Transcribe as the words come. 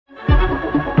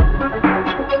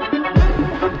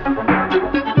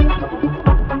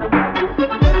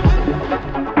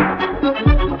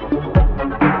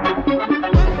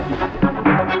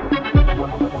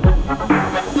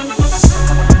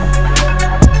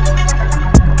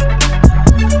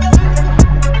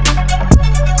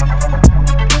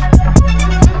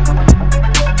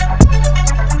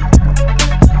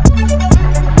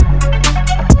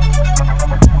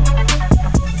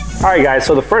Alright guys,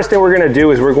 so the first thing we're going to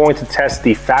do is we're going to test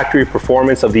the factory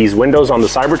performance of these windows on the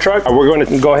Cybertruck. We're going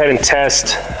to go ahead and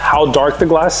test how dark the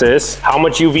glass is, how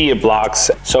much UV it blocks.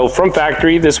 So from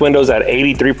factory, this window's at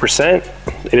 83%.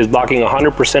 It is blocking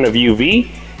 100% of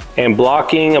UV and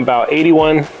blocking about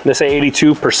 81, let's say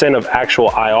 82% of actual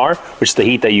IR, which is the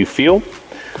heat that you feel.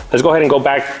 Let's go ahead and go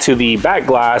back to the back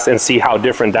glass and see how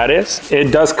different that is.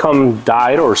 It does come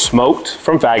dyed or smoked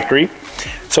from factory.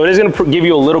 So it is going to give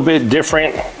you a little bit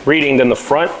different reading than the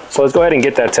front. So let's go ahead and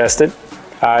get that tested.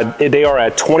 They are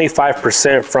at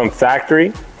 25% from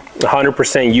factory, 100%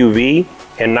 UV,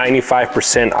 and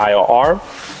 95% IR.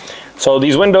 So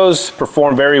these windows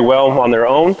perform very well on their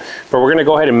own, but we're going to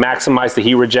go ahead and maximize the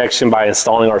heat rejection by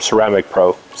installing our Ceramic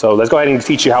Pro. So let's go ahead and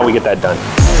teach you how we get that done.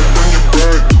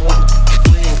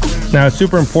 Now it's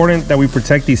super important that we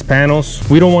protect these panels.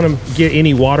 We don't want to get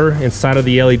any water inside of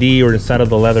the LED or inside of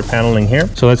the leather paneling here.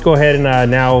 So let's go ahead and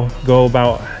now go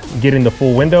about getting the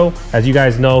full window. As you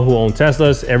guys know who own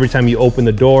Teslas, every time you open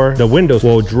the door, the windows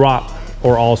will drop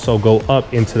or also go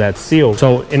up into that seal.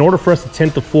 So in order for us to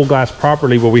tint the full glass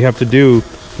properly, what we have to do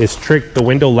is trick the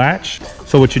window latch.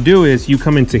 So what you do is you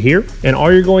come into here and all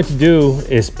you're going to do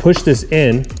is push this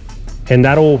in and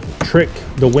that'll trick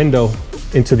the window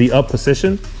into the up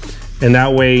position. And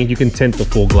that way you can tint the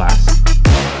full glass.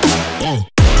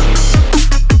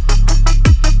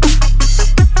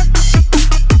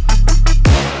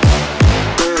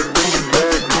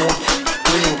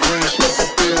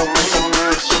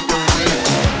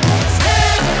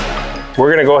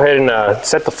 We're gonna go ahead and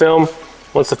set the film.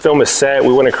 Once the film is set,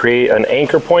 we wanna create an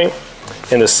anchor point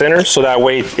in the center so that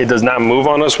way it does not move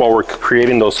on us while we're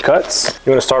creating those cuts.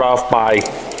 You wanna start off by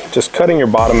just cutting your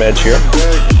bottom edge here.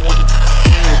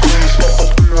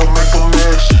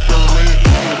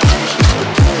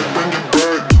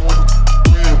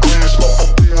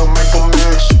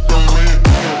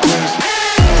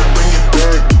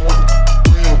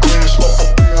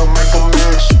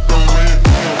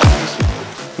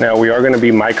 Now we are going to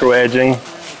be micro edging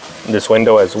this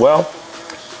window as well.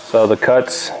 So the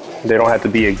cuts, they don't have to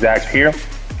be exact here.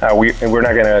 We're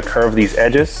not going to curve these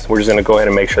edges. We're just going to go ahead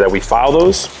and make sure that we file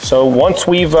those. So once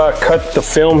we've cut the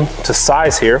film to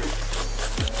size here,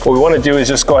 what we want to do is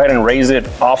just go ahead and raise it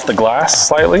off the glass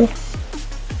slightly.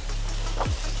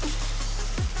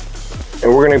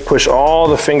 And we're going to push all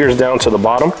the fingers down to the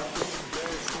bottom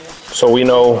so we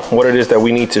know what it is that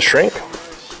we need to shrink.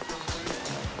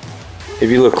 If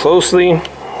you look closely,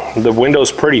 the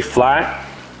window's pretty flat.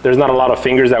 There's not a lot of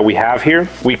fingers that we have here.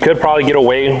 We could probably get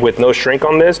away with no shrink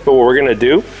on this, but what we're gonna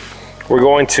do, we're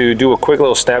going to do a quick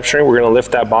little snap shrink. We're gonna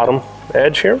lift that bottom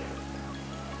edge here.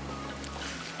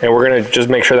 And we're gonna just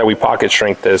make sure that we pocket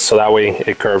shrink this so that way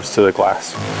it curves to the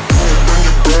glass.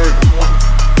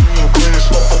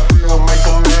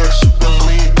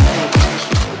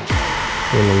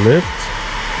 We're gonna lift.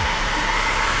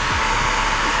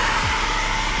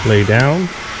 Lay down,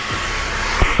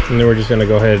 and then we're just going to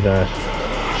go ahead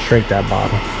and shrink that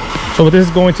bottom. So what this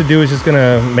is going to do is just going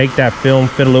to make that film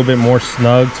fit a little bit more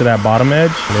snug to that bottom edge.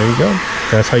 There you go.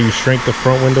 That's how you shrink the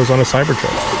front windows on a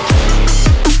Cybertruck.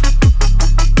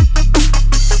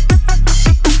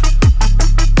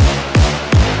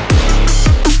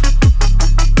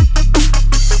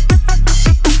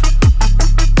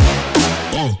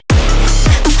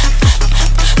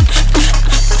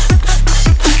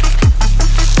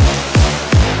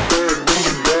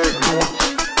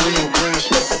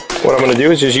 What I'm going to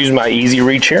do is just use my easy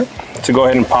reach here to go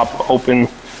ahead and pop open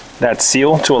that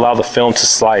seal to allow the film to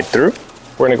slide through.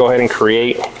 We're going to go ahead and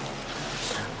create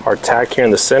our tack here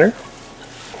in the center,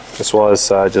 as well as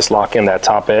just lock in that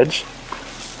top edge.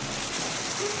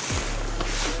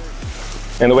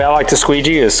 And the way I like to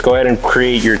squeegee is go ahead and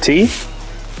create your T.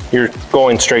 You're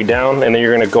going straight down and then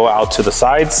you're going to go out to the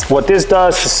sides. What this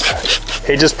does is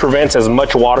it just prevents as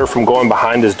much water from going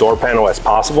behind this door panel as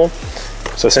possible.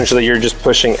 So essentially you're just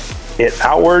pushing it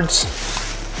outwards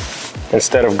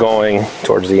instead of going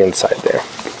towards the inside there.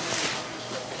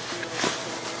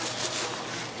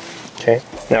 Okay,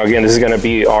 now again, this is going to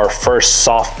be our first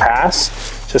soft pass,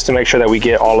 just to make sure that we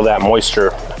get all of that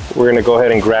moisture. We're going to go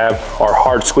ahead and grab our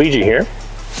hard squeegee here.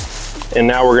 And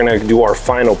now we're going to do our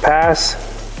final pass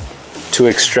to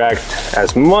extract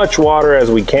as much water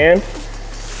as we can.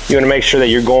 You want to make sure that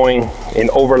you're going in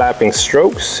overlapping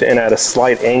strokes and at a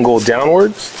slight angle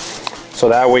downwards, so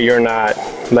that way you're not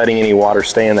letting any water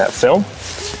stay in that film.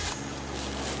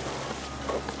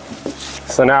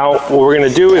 So now what we're going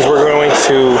to do is we're going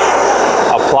to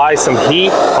apply some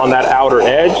heat on that outer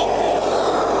edge.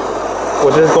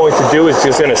 What this is going to do is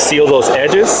just going to seal those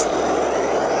edges.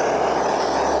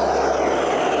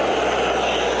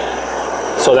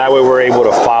 so that way we're able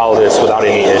to file this without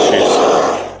any issues.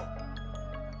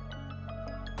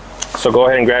 So go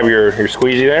ahead and grab your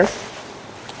squeegee there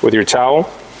with your towel.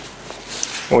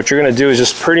 And what you're gonna do is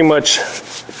just pretty much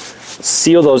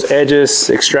seal those edges,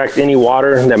 extract any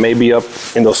water that may be up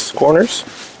in those corners.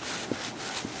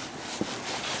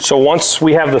 So once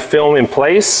we have the film in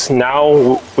place,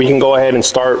 now we can go ahead and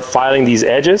start filing these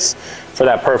edges for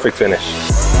that perfect finish.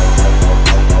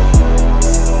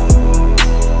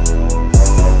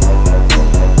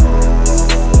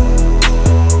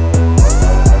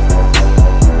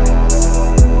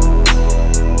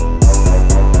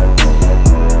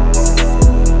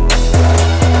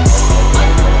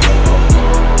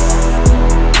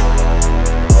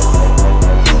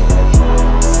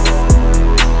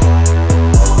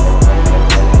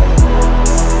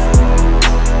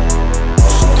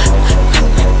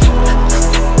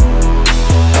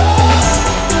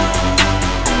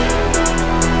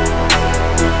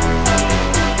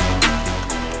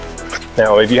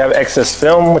 Now, if you have excess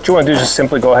film, what you want to do is just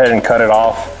simply go ahead and cut it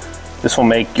off. This will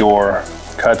make your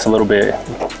cuts a little bit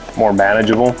more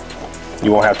manageable.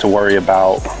 You won't have to worry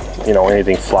about, you know,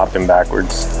 anything flopping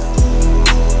backwards.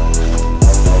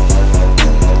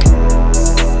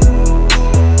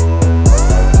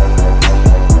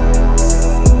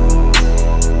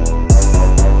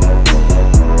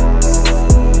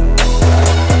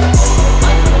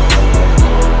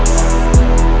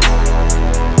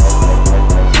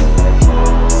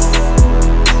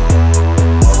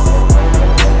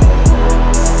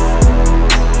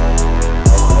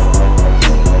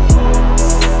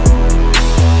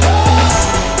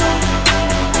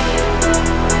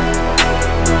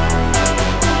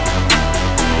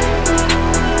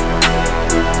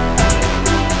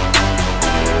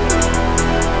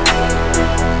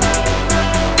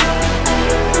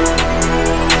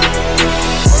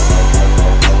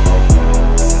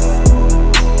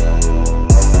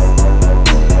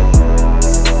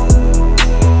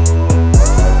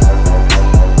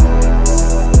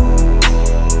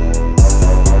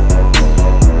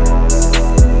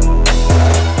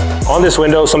 On this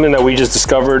window, something that we just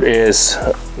discovered is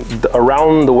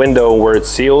around the window where it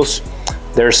seals,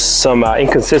 there's some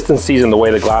inconsistencies in the way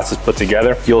the glass is put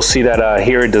together. You'll see that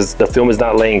here the film is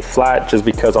not laying flat just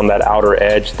because on that outer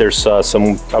edge there's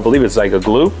some, I believe it's like a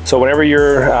glue. So whenever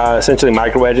you're essentially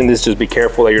micro edging this, just be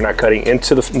careful that you're not cutting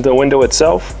into the window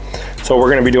itself. So what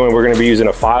we're going to be using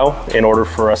a file in order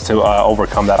for us to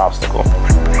overcome that obstacle.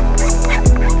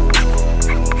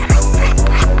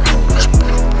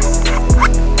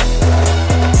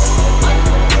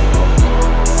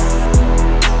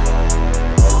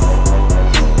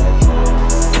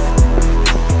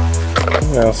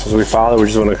 Now, so as we follow, we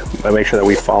just want to make sure that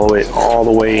we follow it all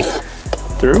the way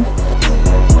through.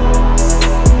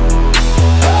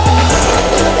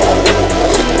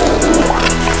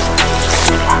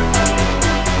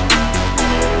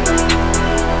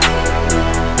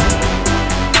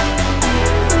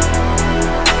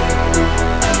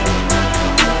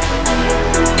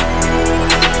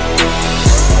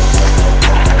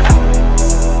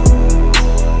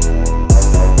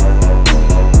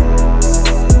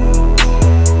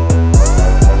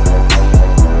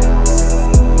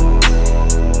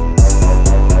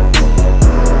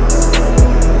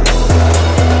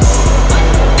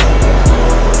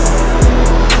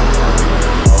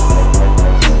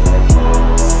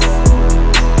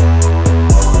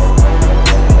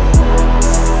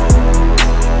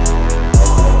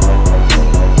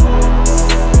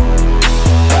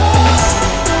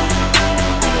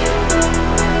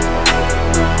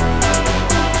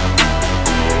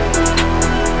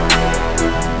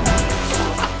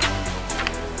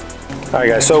 All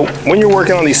right guys, so when you're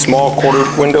working on these small quarter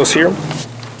windows here,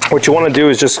 what you want to do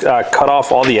is just cut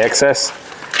off all the excess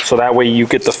so that way you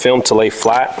get the film to lay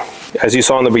flat. As you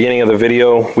saw in the beginning of the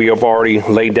video, we have already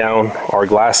laid down our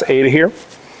glass aid here.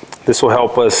 This will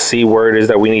help us see where it is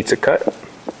that we need to cut.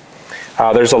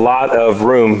 There's a lot of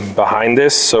room behind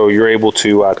this, so you're able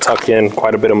to tuck in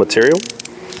quite a bit of material.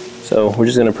 So we're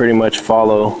just going to pretty much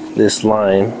follow this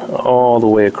line all the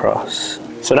way across.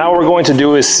 So now what we're going to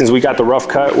do is, since we got the rough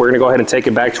cut, we're going to go ahead and take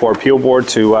it back to our peel board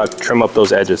to trim up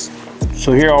those edges.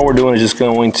 So here all we're doing is just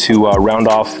going to round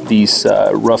off these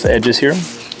rough edges here.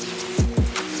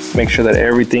 Make sure that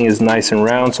everything is nice and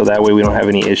round so that way we don't have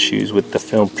any issues with the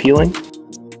film peeling.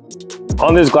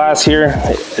 On this glass here,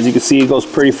 as you can see, it goes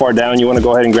pretty far down. You want to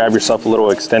go ahead and grab yourself a little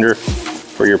extender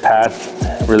for your pad.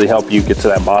 Really help you get to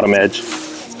that bottom edge.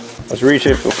 Let's reach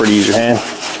it, feel free to use your hand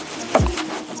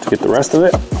to get the rest of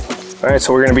it. All right,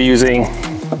 so we're gonna be using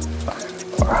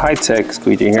our Hitek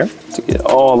squeegee here to get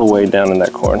all the way down in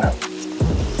that corner.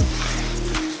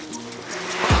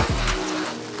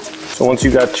 So once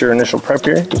you got your initial prep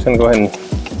here, just gonna go ahead and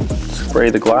spray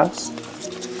the glass.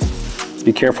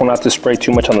 Be careful not to spray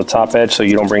too much on the top edge so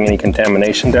you don't bring any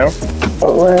contamination down.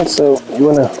 All right, so you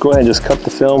wanna go ahead and just cup the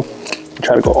film.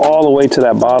 Try to go all the way to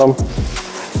that bottom.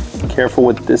 Careful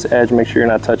with this edge, make sure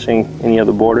you're not touching any of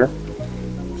the border.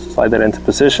 Slide that into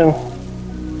position.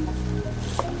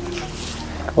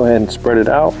 Go ahead and spread it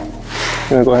out. I'm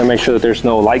gonna go ahead and make sure that there's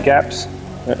no light gaps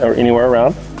or anywhere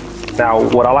around. Now,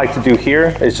 what I like to do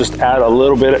here is just add a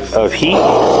little bit of heat.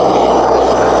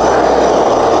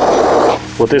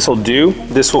 What this will do,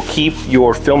 this will keep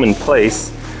your film in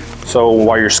place. So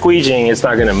while you're squeegeeing, it's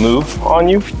not gonna move on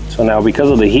you. So now because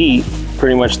of the heat,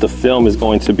 pretty much the film is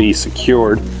going to be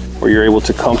secured where you're able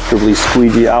to comfortably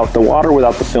squeegee out the water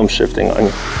without the film shifting on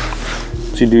you.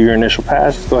 So you do your initial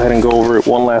pass, just go ahead and go over it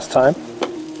one last time.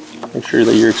 Make sure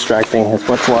that you're extracting as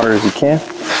much water as you can.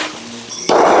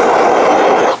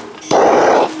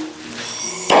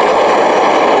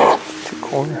 Two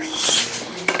corners.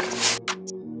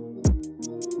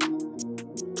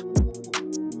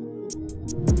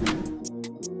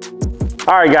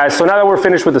 All right guys, so now that we're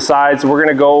finished with the sides, we're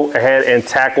gonna go ahead and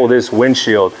tackle this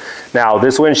windshield. Now,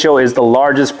 this windshield is the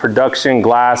largest production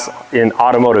glass in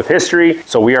automotive history,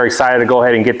 so we are excited to go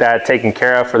ahead and get that taken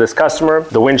care of for this customer.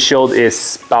 The windshield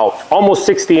is about almost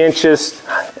 60 inches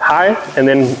high, and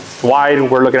then wide,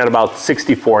 we're looking at about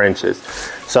 64 inches.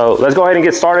 So let's go ahead and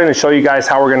get started and show you guys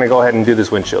how we're gonna go ahead and do this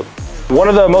windshield. One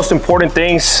of the most important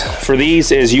things for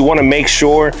these is you wanna make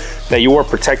sure that you are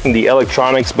protecting the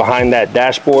electronics behind that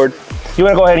dashboard. You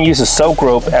want to go ahead and use a soak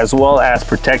rope as well as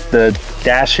protect the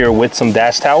dash here with some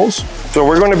dash towels. So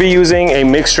we're going to be using a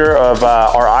mixture of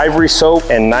our ivory soap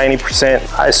and 90%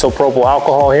 isopropyl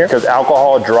alcohol here, because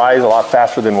alcohol dries a lot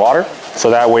faster than water. So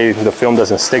that way the film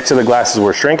doesn't stick to the glass as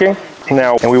we're shrinking.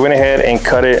 Now, and we went ahead and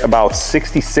cut it about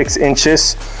 66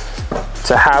 inches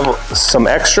to have some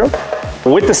extra.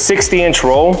 With the 60-inch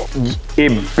roll,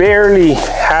 it barely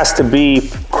has to be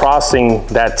crossing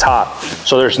that top.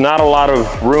 So there's not a lot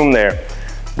of room there.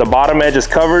 The bottom edge is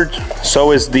covered,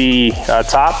 so is the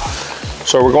top.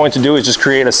 So what we're going to do is just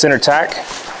create a center tack,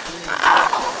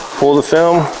 pull the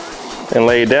film, and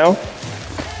lay it down.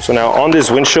 So now on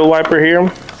this windshield wiper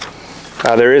here,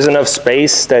 there is enough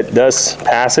space that does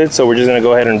pass it, so we're just gonna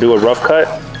go ahead and do a rough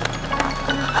cut.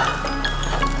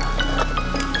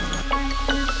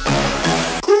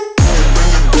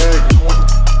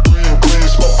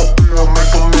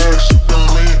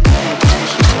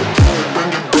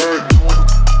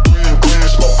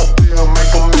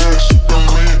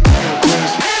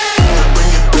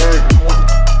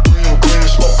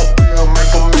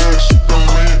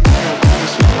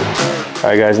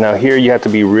 All right guys, now here you have to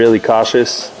be really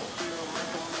cautious.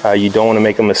 You don't want to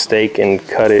make a mistake and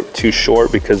cut it too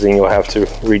short, because then you'll have to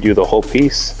redo the whole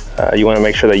piece. You want to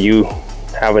make sure that you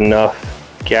have enough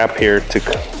gap here to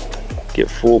get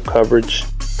full coverage.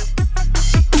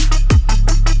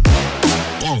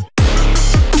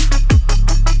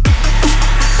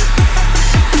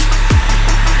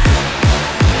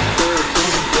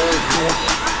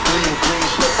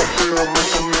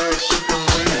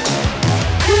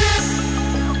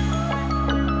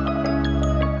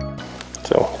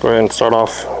 So go ahead and start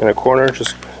off in a corner,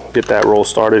 just get that roll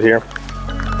started here.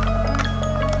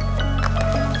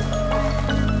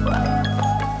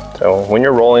 So when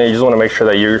you're rolling, you just want to make sure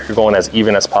that you're going as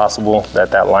even as possible,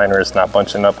 that that liner is not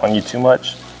bunching up on you too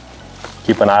much.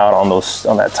 Keep an eye out on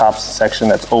that top section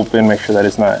that's open, make sure that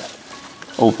it's not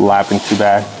overlapping too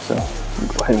bad. So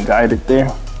go ahead and guide it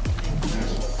there.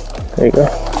 There you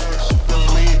go.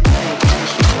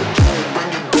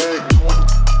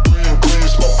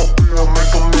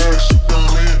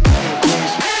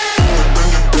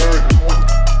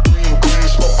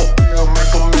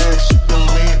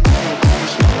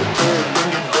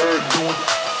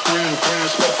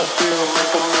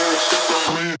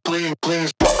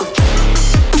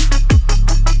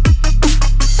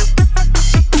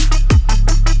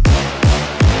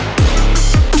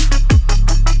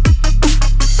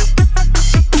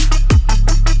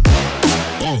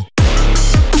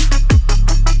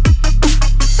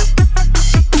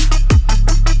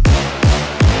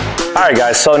 All right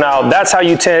guys, so now that's how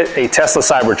you tint a Tesla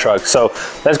Cybertruck. So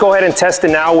let's go ahead and test it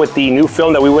now with the new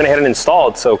film that we went ahead and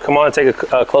installed. So come on and take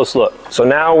a close look. So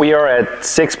now we are at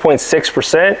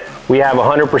 6.6%. We have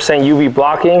 100% UV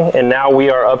blocking, and now we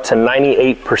are up to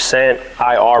 98%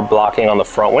 IR blocking on the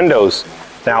front windows.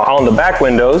 Now on the back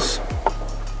windows,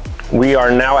 we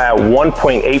are now at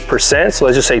 1.8%. So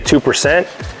let's just say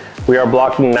 2%. We are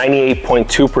blocking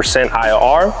 98.2%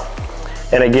 IR.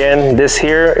 And again, this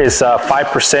here is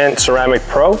 5% Ceramic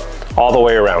Pro all the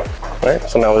way around. All right,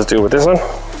 so now let's do it with this one.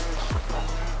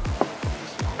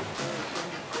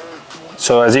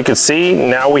 So as you can see,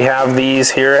 now we have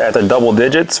these here at the double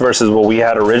digits versus what we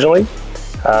had originally.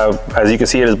 As you can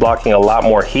see, it is blocking a lot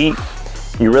more heat.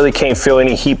 You really can't feel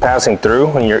any heat passing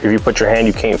through. If you put your hand,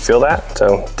 you can't feel that.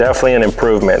 So definitely an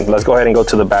improvement. Let's go ahead and go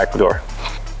to the back door.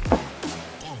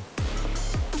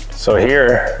 So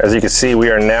here, as you can see,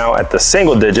 we are now at the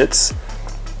single digits,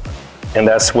 and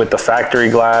that's with the factory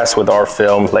glass with our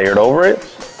film layered over it.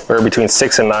 We're between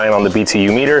 6 and 9 on the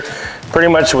BTU meter. Pretty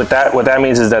much what that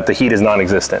means is that the heat is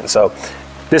non-existent. So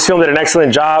this film did an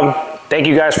excellent job. Thank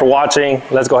you guys for watching.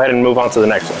 Let's go ahead and move on to the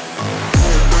next one.